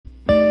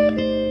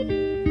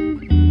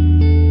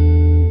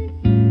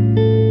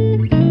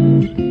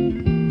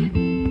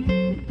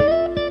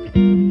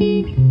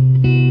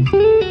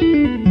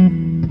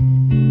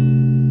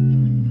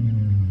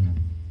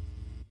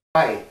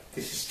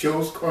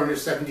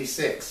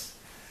476,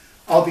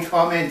 I'll be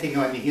commenting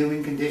on the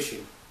human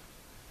condition.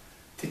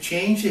 To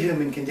change the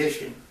human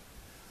condition,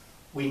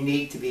 we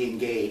need to be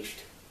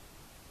engaged.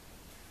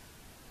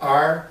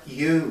 Are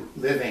you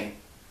living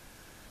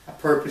a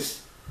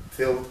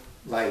purpose-filled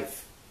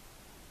life?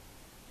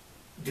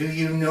 Do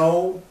you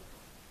know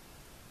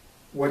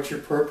what your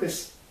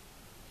purpose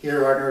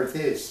here on earth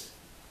is?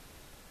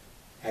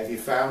 Have you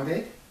found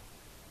it?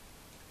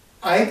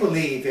 I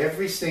believe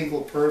every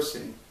single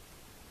person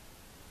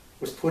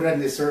was put on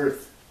this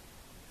earth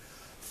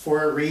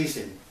for a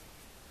reason.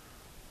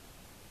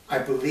 I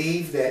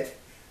believe that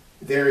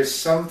there is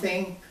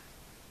something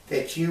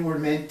that you were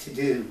meant to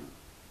do.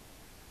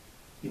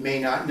 You may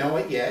not know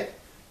it yet.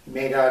 You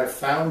may not have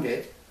found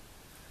it.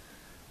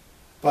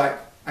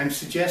 But I'm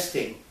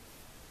suggesting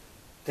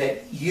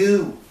that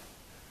you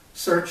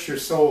search your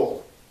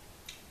soul.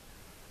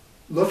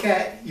 Look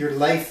at your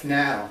life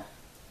now.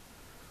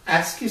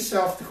 Ask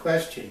yourself the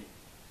question,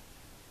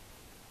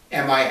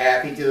 am I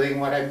happy doing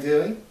what I'm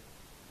doing?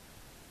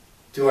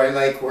 Do I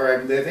like where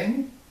I'm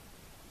living?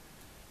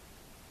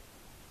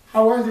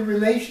 How are the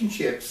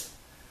relationships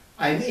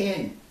I'm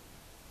in?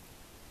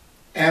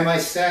 Am I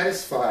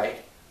satisfied?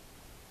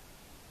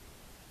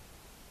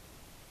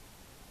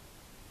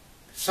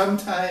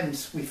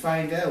 Sometimes we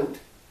find out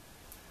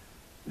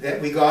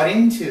that we got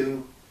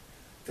into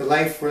the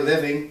life we're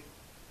living.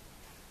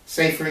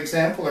 Say, for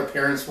example, our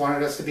parents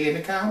wanted us to be an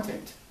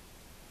accountant.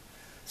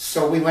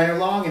 So we went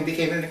along and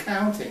became an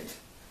accountant.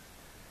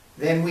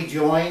 Then we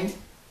joined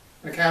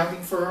an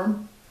accounting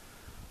firm.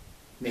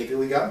 Maybe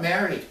we got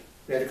married.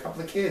 We had a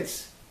couple of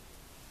kids.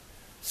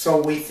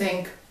 So we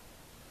think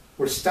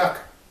we're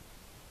stuck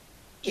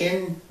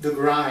in the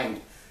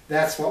grind.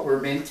 That's what we're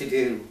meant to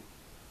do.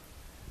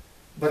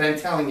 But I'm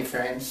telling you,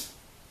 friends,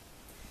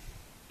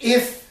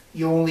 if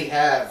you only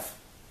have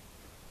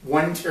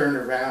one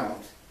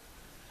turnaround,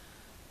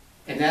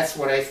 and that's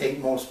what I think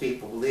most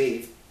people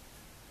believe,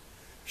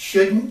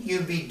 shouldn't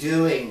you be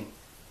doing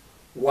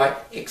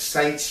what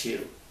excites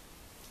you?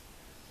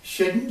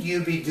 Shouldn't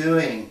you be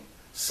doing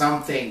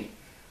something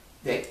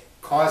that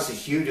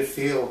causes you to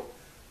feel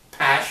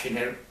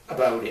passionate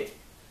about it?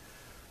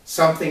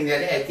 Something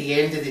that at the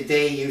end of the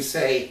day you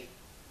say,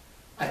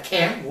 I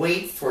can't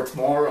wait for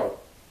tomorrow.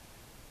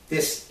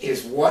 This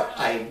is what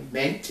I'm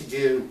meant to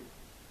do.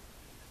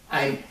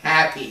 I'm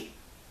happy.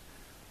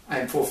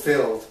 I'm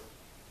fulfilled.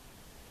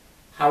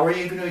 How are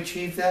you going to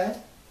achieve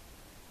that?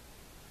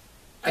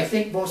 I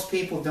think most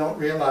people don't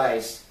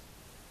realize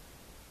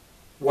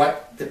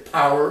what the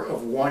power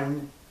of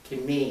one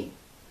can mean.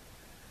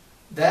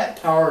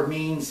 That power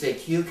means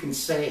that you can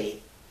say,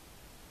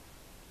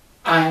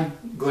 I'm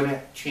going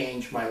to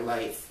change my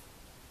life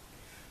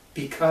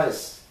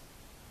because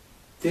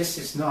this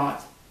is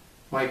not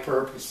my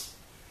purpose.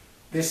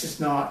 This is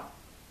not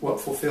what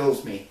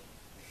fulfills me.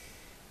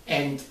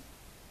 And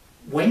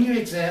when you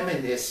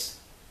examine this,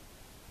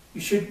 you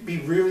should be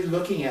really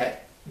looking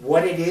at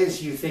what it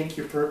is you think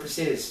your purpose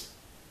is.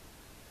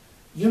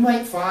 You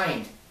might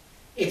find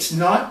it's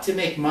not to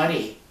make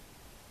money.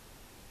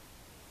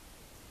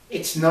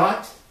 It's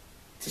not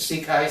to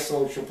seek high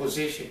social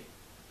position.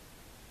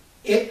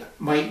 It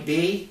might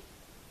be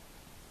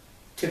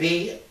to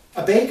be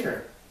a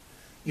baker.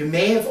 You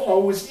may have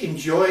always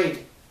enjoyed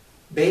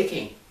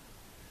baking,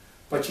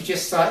 but you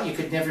just thought you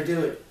could never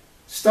do it.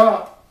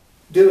 Stop.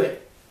 Do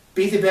it.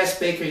 Be the best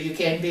baker you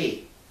can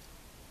be.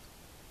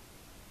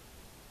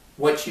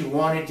 What you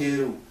want to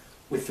do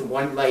with the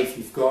one life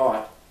you've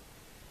got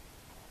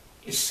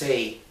is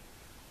say,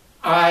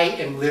 I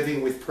am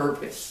living with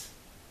purpose.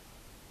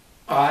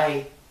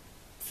 I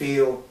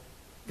feel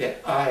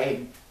that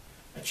I'm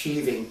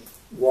achieving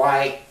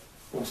why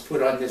I was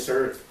put on this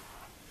earth.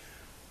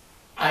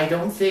 I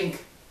don't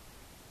think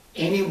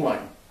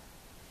anyone,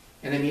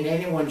 and I mean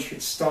anyone,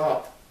 should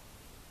stop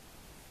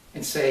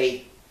and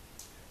say,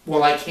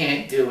 well, I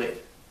can't do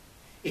it.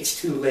 It's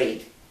too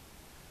late.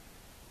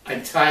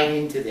 I'm tied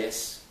into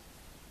this.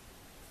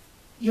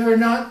 You're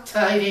not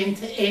tied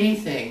into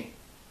anything.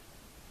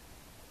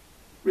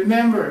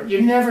 Remember,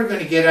 you're never going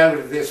to get out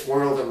of this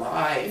world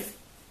alive.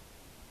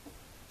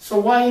 So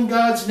why in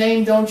God's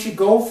name don't you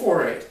go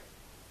for it?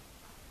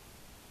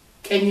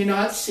 Can you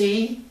not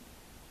see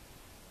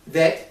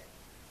that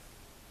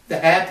the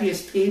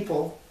happiest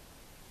people,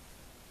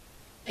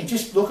 and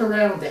just look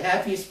around, the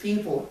happiest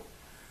people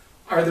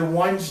are the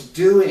ones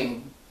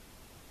doing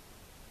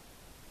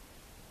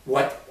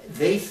what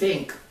they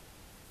think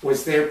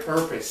was their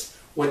purpose,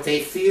 what they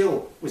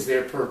feel was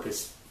their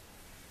purpose.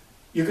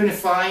 You're going to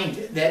find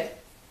that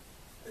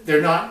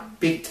they're not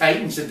big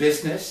titans of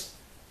business.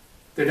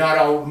 They're not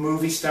all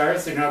movie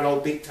stars. They're not all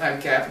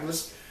big-time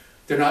capitalists.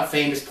 They're not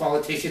famous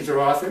politicians or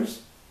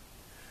authors.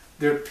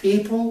 They're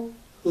people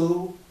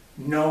who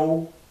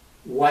know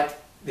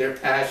what their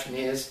passion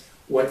is,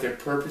 what their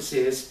purpose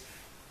is,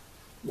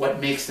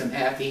 what makes them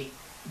happy.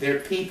 They're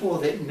people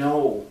that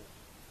know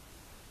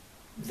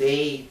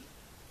they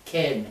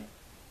can,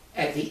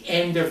 at the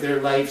end of their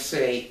life,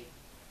 say,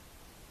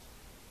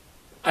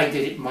 I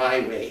did it my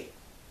way.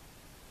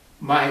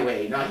 My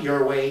way, not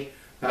your way,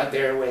 not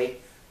their way,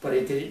 but I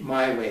did it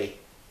my way.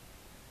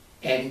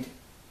 And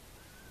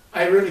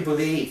I really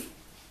believe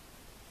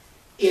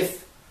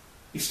if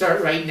you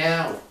start right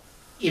now,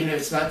 even if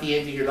it's not the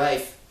end of your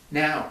life,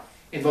 now,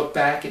 and look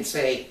back and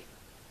say,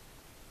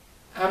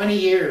 how many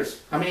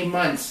years, how many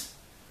months,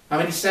 how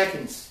many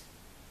seconds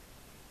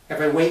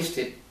have I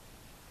wasted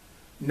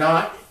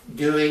not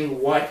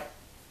doing what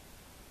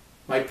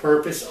my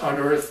purpose on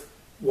earth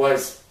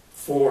was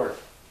for?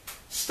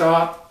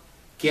 Stop,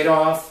 get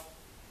off,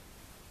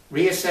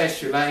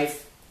 reassess your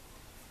life,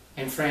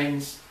 and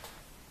friends,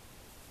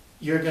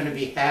 you're going to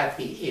be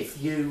happy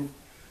if you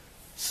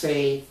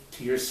say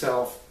to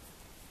yourself,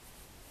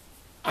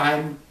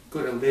 I'm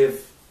going to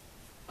live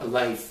a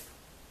life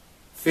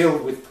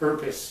filled with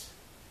purpose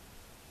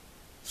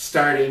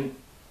starting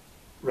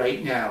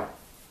right now.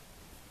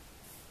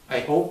 I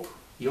hope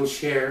you'll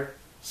share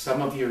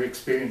some of your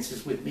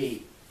experiences with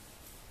me.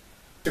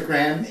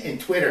 Instagram and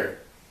Twitter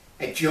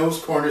at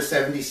Joe's Corner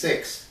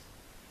 76.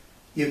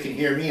 You can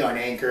hear me on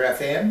Anchor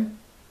FM,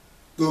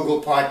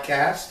 Google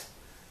Podcast,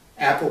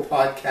 Apple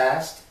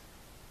Podcast,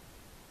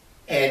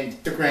 and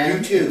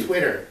Instagram, YouTube, and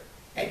Twitter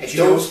at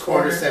Joe's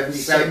Corner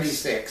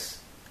 76.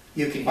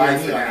 You can hear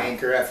me on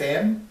Anchor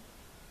FM,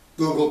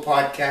 Google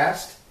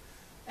Podcast,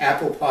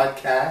 Apple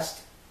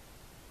Podcast,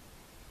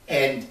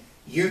 and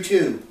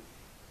YouTube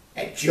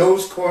at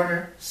Joe's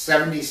Corner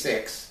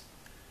 76.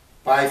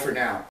 Bye for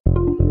now.